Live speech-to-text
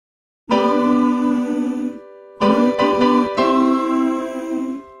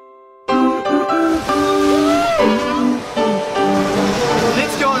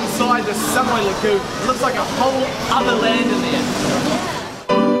too. It looks like a whole other land in there.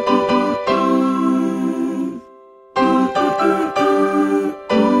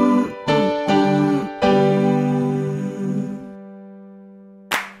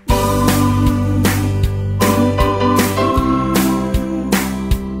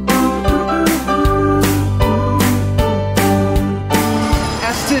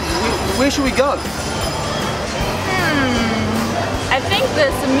 Where should we go? I think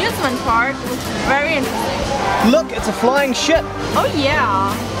this amusement park looks very interesting. Look, it's a flying ship. Oh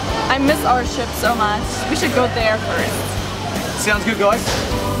yeah. I miss our ship so much. We should go there first. Sounds good, guys.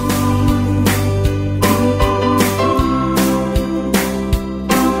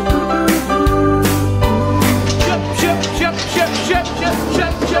 Ship.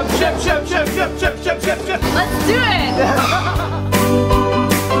 Let's do it!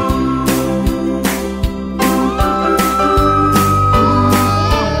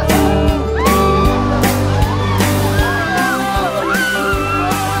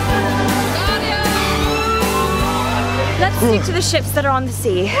 Stick to the ships that are on the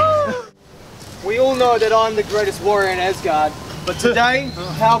sea. We all know that I'm the greatest warrior in Asgard, but today,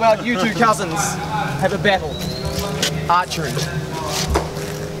 how about you two cousins have a battle? Archery.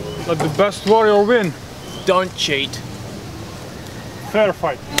 Let the best warrior win. Don't cheat. Fair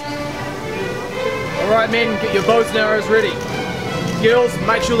fight. Alright men, get your bows and arrows ready. Girls,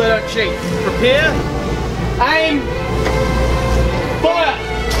 make sure they don't cheat. Prepare, aim, fire!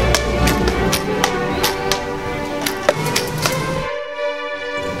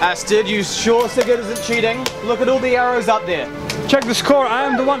 Astrid, you sure Sigurd isn't cheating? Look at all the arrows up there. Check the score, I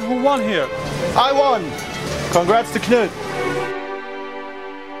am the one who won here. I won! Congrats to Knut.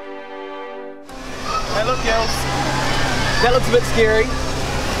 Hey look girls, that looks a bit scary.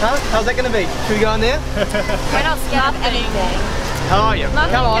 Huh? How's that gonna be? Should we go in there? We're not scared of anything. How are you?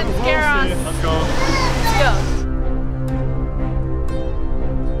 Nothing Come on. can scare us. Let's go. Let's go.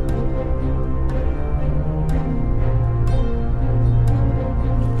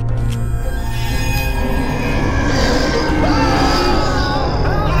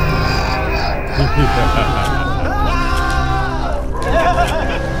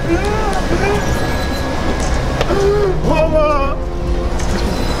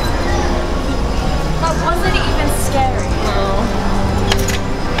 That wasn't even scary.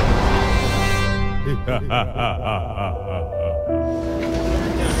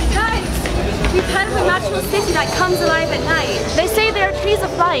 Guys, we've heard of a magical city that comes alive at night. They say there are trees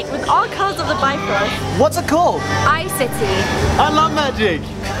of light with all colors of the Bifrost. What's it called? Eye City. I love magic!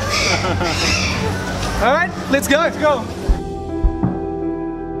 Alright, let's go. Let's go.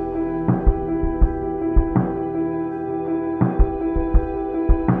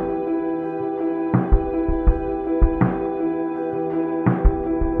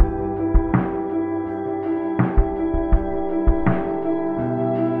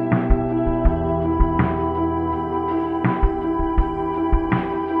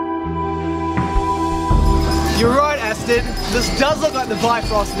 You're right, Astrid. This does look like the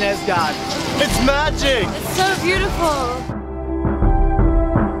Bifrost in Asgard. It's magic! It's so beautiful.